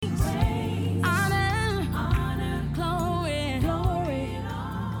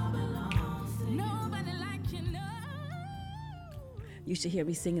You should hear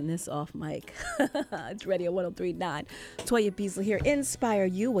me singing this off mic. It's Radio 103.9. Toya Beasley here. Inspire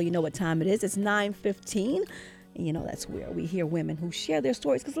You. Well, you know what time it is. It's 9:15. And you know that's where we hear women who share their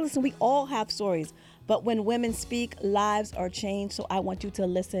stories. Because listen, we all have stories. But when women speak, lives are changed. So I want you to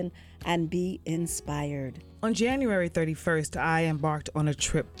listen and be inspired. On January 31st, I embarked on a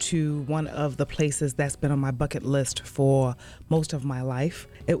trip to one of the places that's been on my bucket list for most of my life.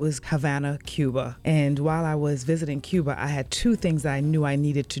 It was Havana, Cuba. And while I was visiting Cuba, I had two things that I knew I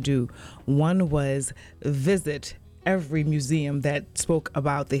needed to do. One was visit every museum that spoke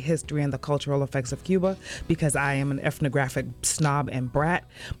about the history and the cultural effects of Cuba, because I am an ethnographic snob and brat,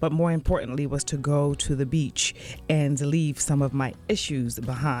 but more importantly was to go to the beach and leave some of my issues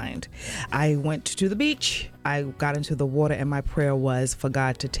behind. I went to the beach, I got into the water, and my prayer was for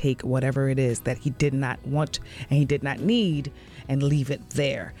God to take whatever it is that he did not want and he did not need and leave it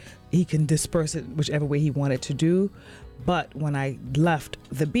there. He can disperse it whichever way he wanted to do, but when I left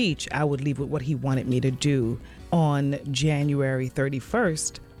the beach, I would leave with what he wanted me to do. On January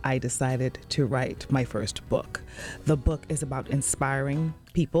 31st, I decided to write my first book. The book is about inspiring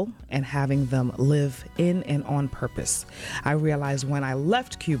people and having them live in and on purpose. I realized when I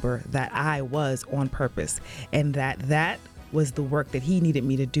left Cuba that I was on purpose and that was the work that he needed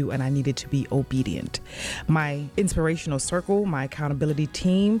me to do, and I needed to be obedient. My inspirational circle, my accountability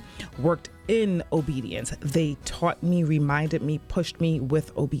team worked in obedience. They taught me, reminded me, pushed me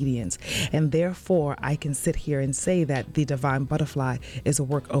with obedience. And therefore, I can sit here and say that The Divine Butterfly is a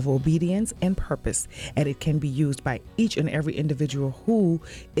work of obedience and purpose, and it can be used by each and every individual who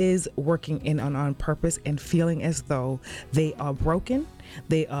is working in and on purpose and feeling as though they are broken,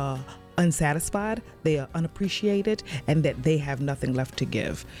 they are unsatisfied, they are unappreciated, and that they have nothing left to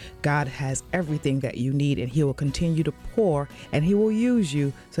give. God has everything that you need, and he will continue to pour, and he will use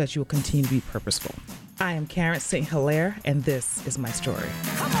you so that you will continue to be purposeful. I am Karen St. Hilaire, and this is my story.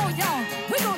 Come on, y'all.